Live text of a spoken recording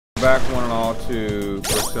back one and all to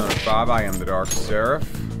Persona 5. I am the Dark Seraph.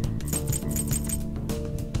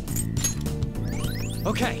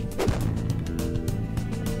 Okay.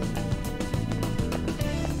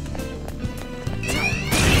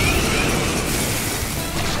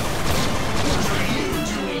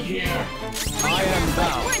 I am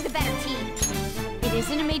bound. We're the better team. It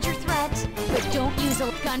isn't a major threat, but don't use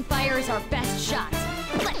a gunfire as our best shot.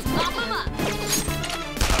 Let's mop them up.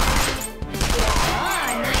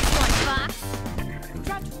 Ah, nice one, Fox.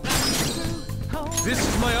 This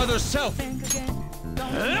is my other self. Be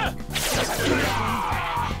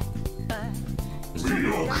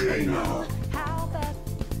okay now.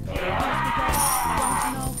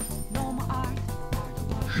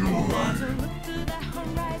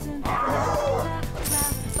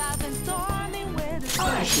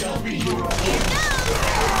 I shall be your Here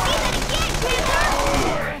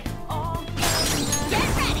goes!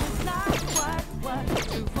 Get ready!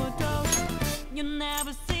 You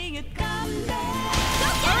never see it come back. Go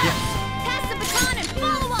get him! Pass the baton and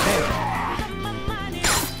follow up!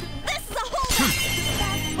 This is a holdup!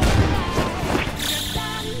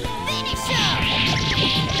 Finish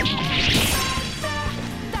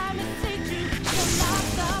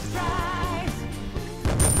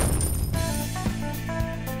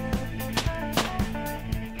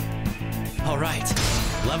All right,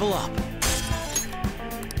 level up.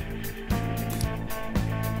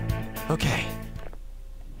 Okay,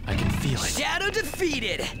 I can feel it. Shadow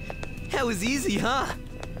defeated! That was easy, huh?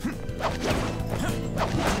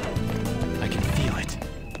 I can feel it.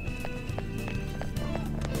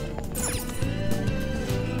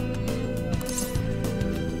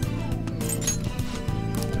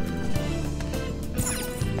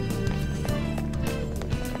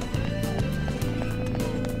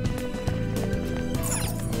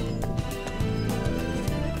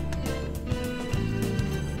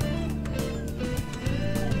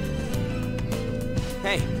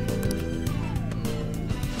 Hey,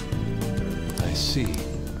 I see.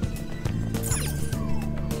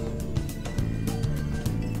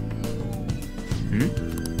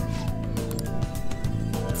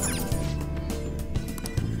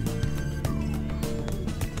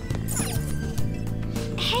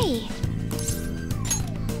 Hey!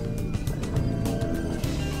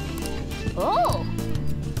 Oh!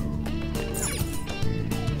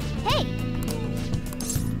 Hey!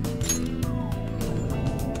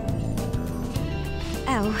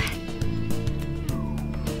 Oh.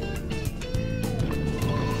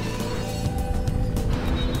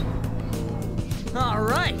 all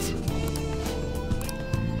right.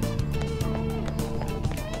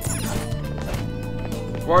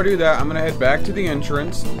 Before I do that, I'm gonna head back to the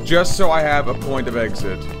entrance, just so I have a point of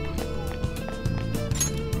exit.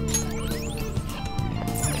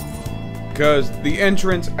 Because the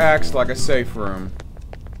entrance acts like a safe room.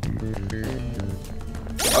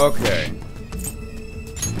 Okay.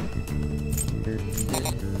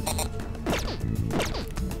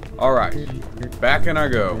 Alright, back in I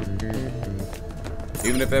go.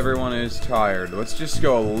 Even if everyone is tired, let's just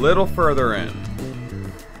go a little further in.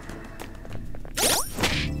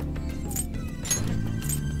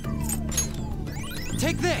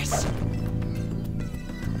 Take this!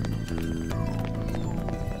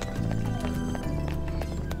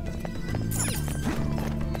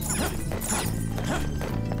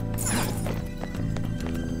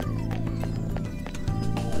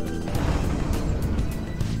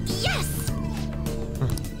 Yes!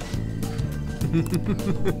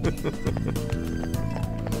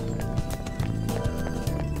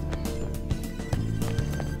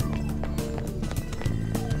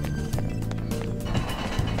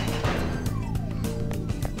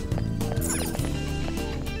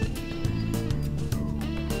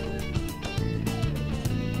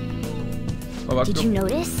 Well, let's Did go. you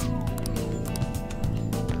notice?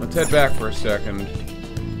 Let's head back for a second.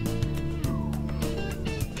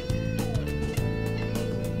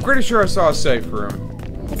 Pretty sure I saw a safe room.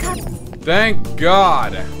 The cop. Thank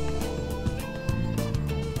God!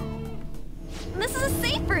 This is a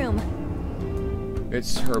safe room.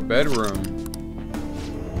 It's her bedroom.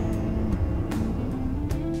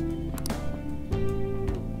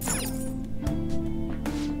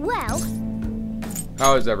 Well,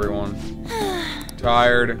 How is everyone?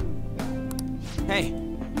 Tired? Hey,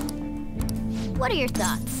 what are your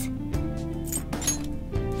thoughts?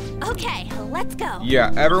 Okay, let's go.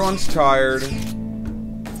 Yeah, everyone's tired.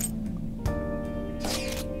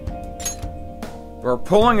 We're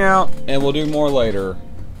pulling out, and we'll do more later.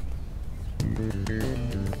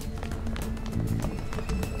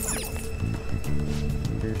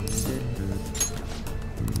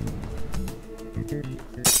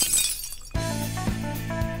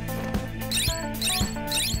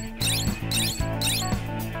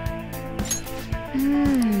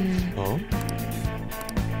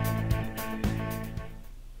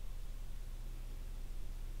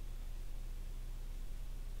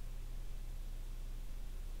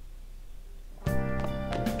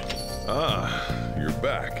 Ah, you're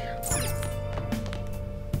back.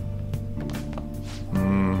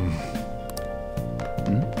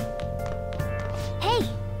 Hey!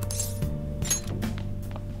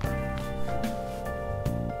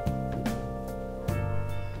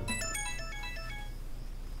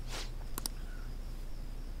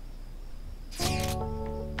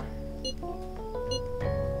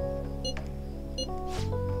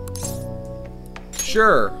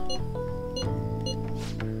 Sure.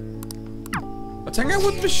 Let's hang out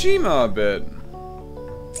with Mishima a bit.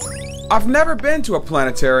 I've never been to a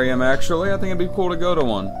planetarium, actually. I think it'd be cool to go to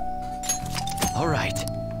one. All right.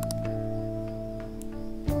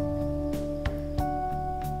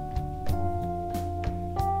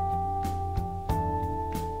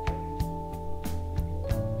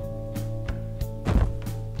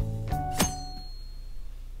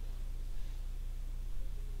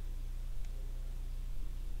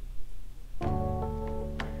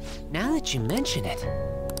 Now that you mention it,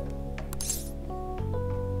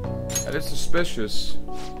 That is suspicious.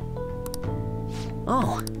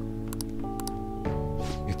 oh,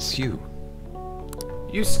 It's you.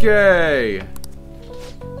 Yusuke!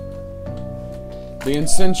 The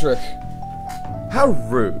eccentric. How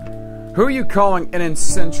rude. Who are you calling an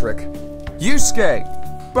eccentric?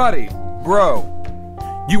 Yusuke! Buddy!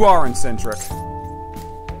 Bro! You are eccentric.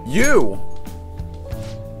 You!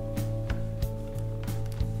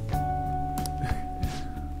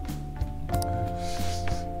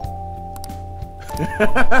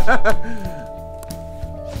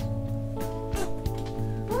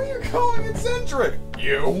 Who are you calling eccentric?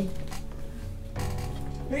 You?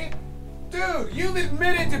 Hey, dude, you've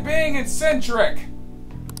admitted to being eccentric.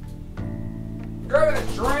 Grabbing a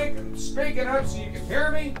drink and speaking up so you can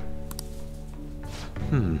hear me?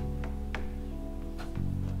 I'm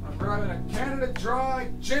grabbing a Canada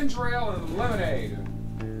Dry, ginger ale, and lemonade.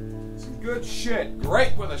 Some good shit.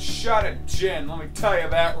 Great with a shot of gin, let me tell you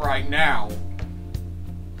that right now.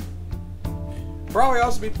 Probably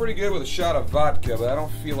also be pretty good with a shot of vodka, but I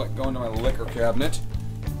don't feel like going to my liquor cabinet.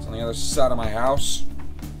 It's on the other side of my house.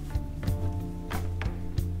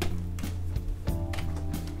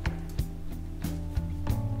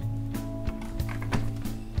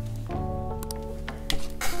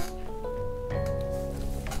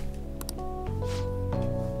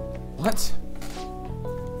 What?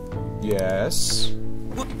 Yes.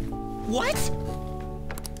 what?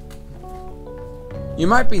 You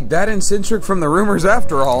might be that eccentric from the rumors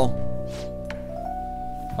after all.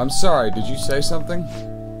 I'm sorry, did you say something?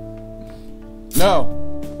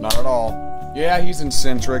 No, not at all. Yeah, he's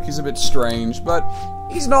eccentric, he's a bit strange, but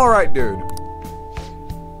he's an alright dude.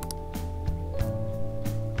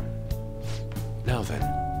 Now then.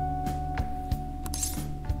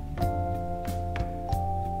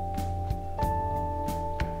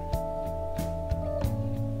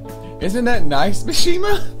 Isn't that nice,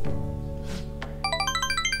 Mishima?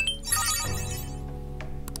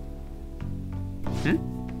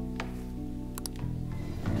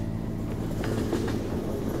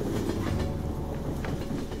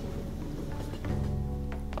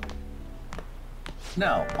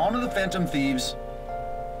 Now, on to the Phantom Thieves.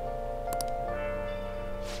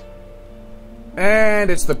 And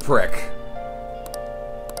it's the prick.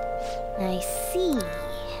 I see.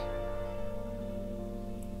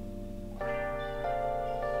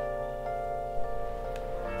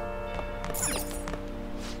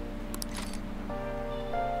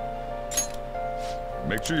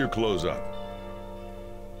 Make sure you close up.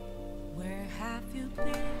 Where have you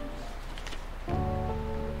been?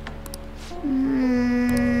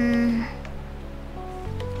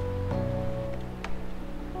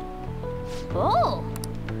 Oh!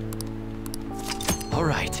 All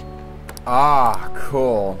right. Ah,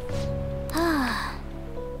 cool.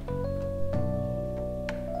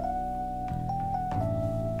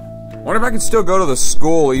 Wonder if I can still go to the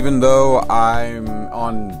school even though I'm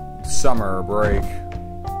on summer break.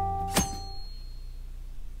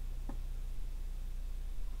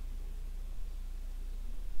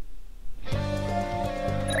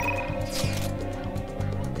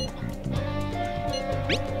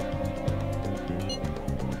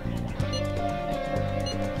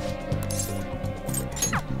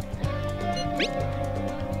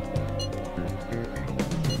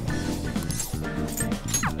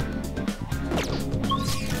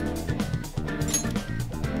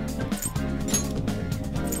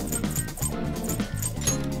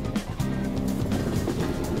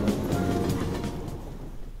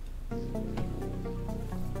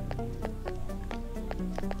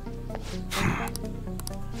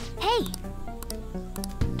 Hey!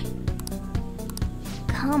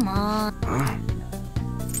 Come on.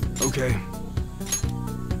 Okay.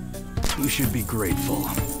 You should be grateful.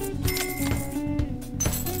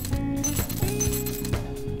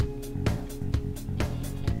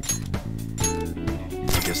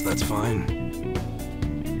 I guess that's fine.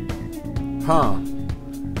 Huh.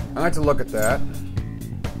 I'd like to look at that.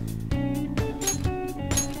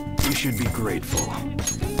 You should be grateful.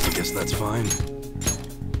 I guess that's fine.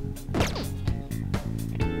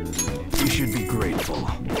 You should be grateful.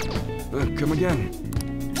 Come again.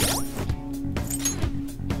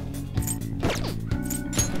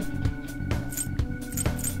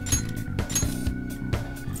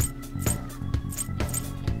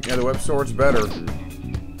 Yeah, the web sword's better.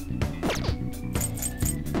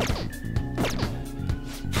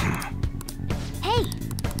 Hey!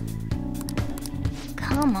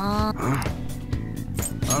 Come on. Huh?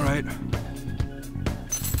 All right.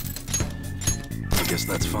 I guess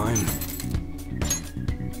that's fine.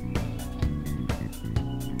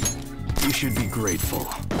 You should be grateful.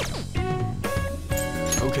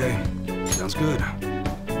 Okay, sounds good.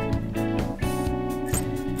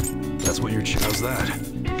 That's what your how's that?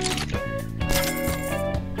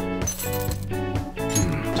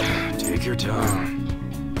 Take your time.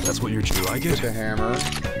 That's what your you like it? With the hammer.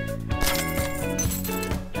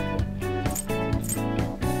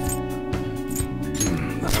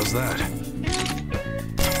 How's that?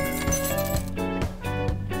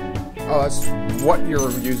 Oh, that's what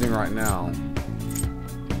you're using right now.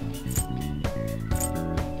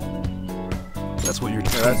 That's what you're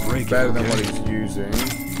Yeah, that's breaking, better than okay? what he's using.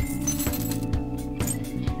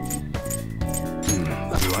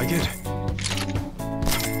 You like it?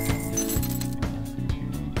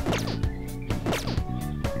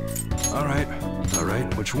 All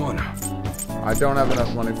right, which one? I don't have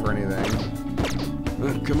enough money for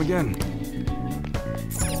anything. Come again.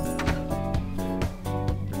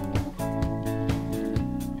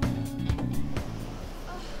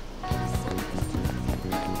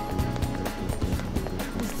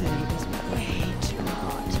 This thing is way too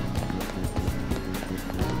hot.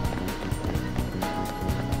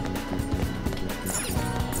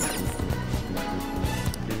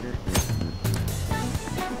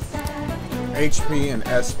 HP and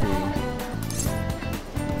SP.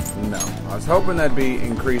 No. I was hoping that'd be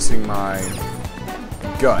increasing my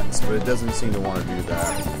guts, but it doesn't seem to want to do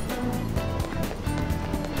that.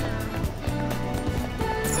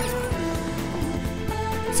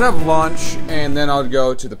 Let's have lunch, and then I'll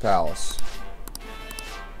go to the palace.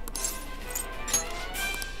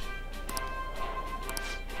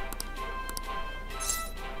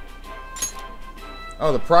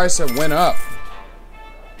 Oh, the price that went up.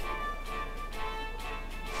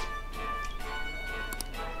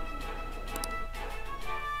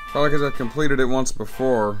 Probably because I completed it once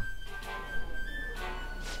before.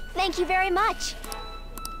 Thank you very much.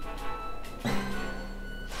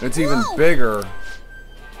 It's even Whoa. bigger.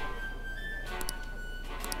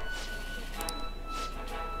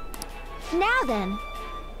 Now then.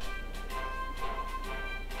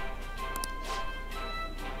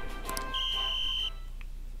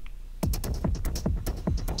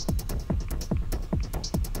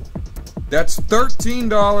 That's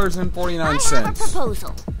 $13.49. I have a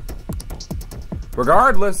proposal.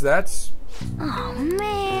 Regardless, that's Oh,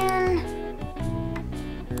 man.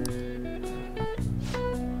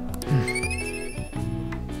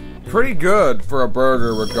 pretty good for a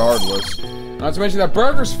burger, regardless. Not to mention that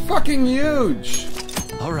burger's fucking huge.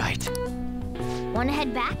 All right. Wanna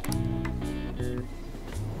head back?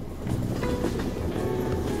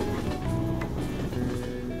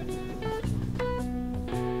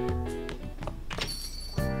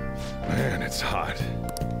 Man, it's hot.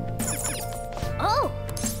 Oh!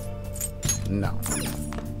 No.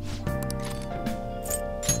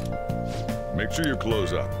 Make sure you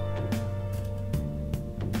close up.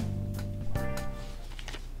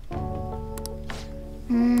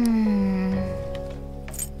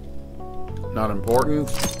 Not important.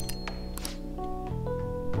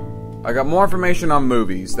 I got more information on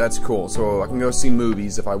movies. That's cool. So I can go see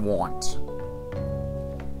movies if I want.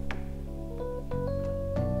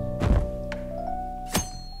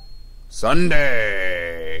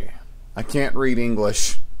 Sunday. I can't read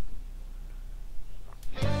English.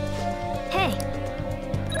 Hey.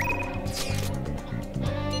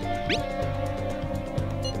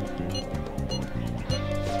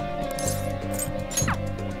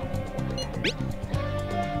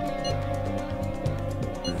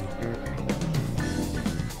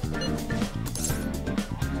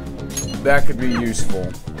 That could be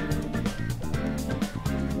useful.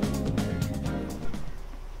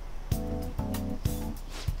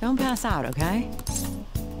 Don't pass out, okay?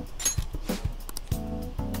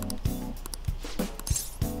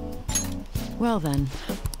 Well then.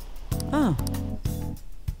 Oh.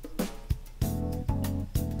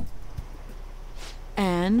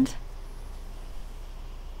 And?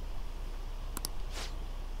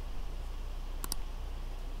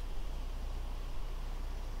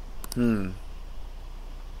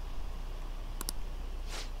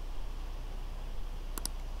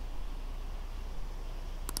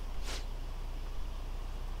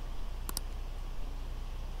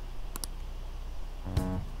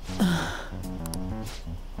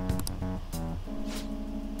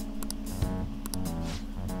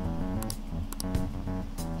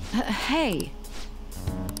 Hey.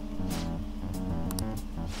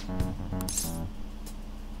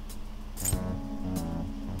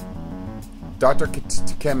 Dr.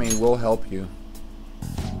 Takemi will help you.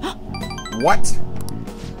 What?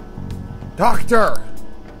 Doctor!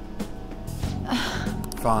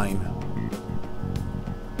 Fine.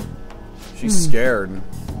 She's scared.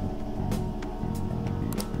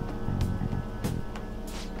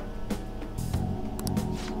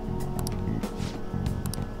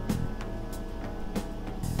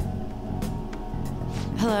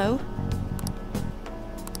 Hello?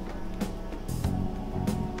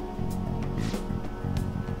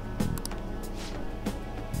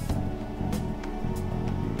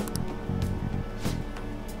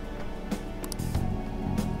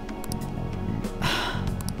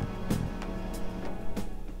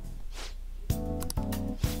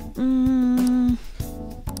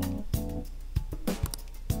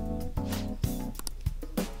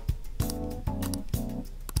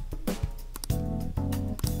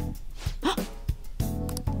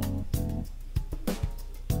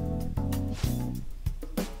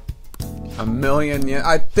 A million yen.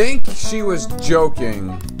 I think she was joking.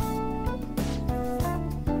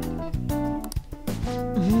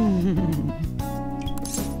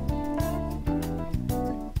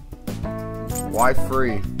 Why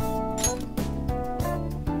free?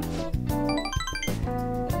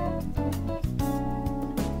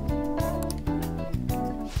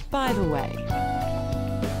 By the way.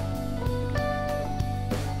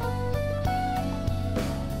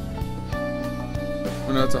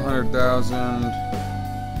 Oh, no, it's 100,000.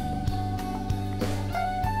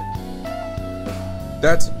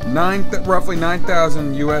 That's roughly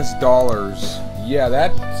 9,000 US dollars. Yeah,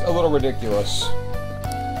 that's a little ridiculous.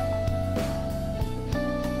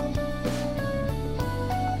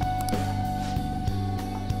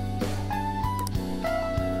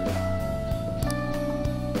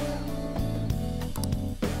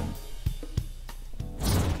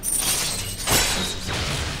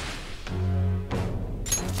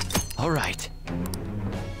 All right.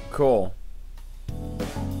 Cool.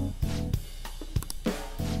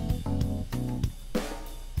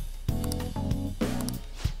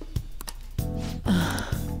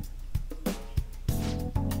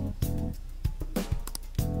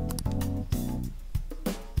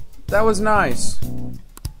 That was nice.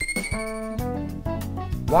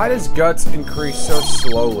 Why does guts increase so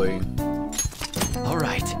slowly? All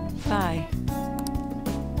right. Bye.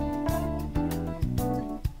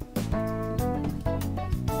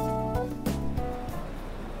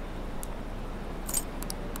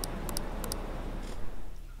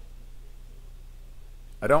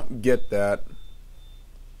 I don't get that.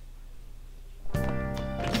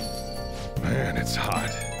 Man, it's hot.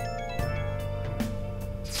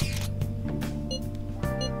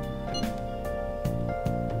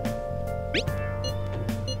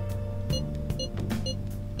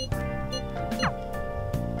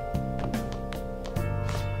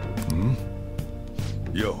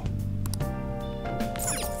 Yo.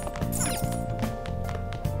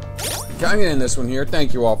 I'm gonna end this one here.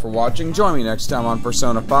 Thank you all for watching. Join me next time on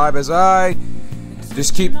Persona 5 as I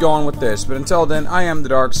just keep going with this. But until then, I am the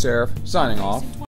Dark Seraph, signing off.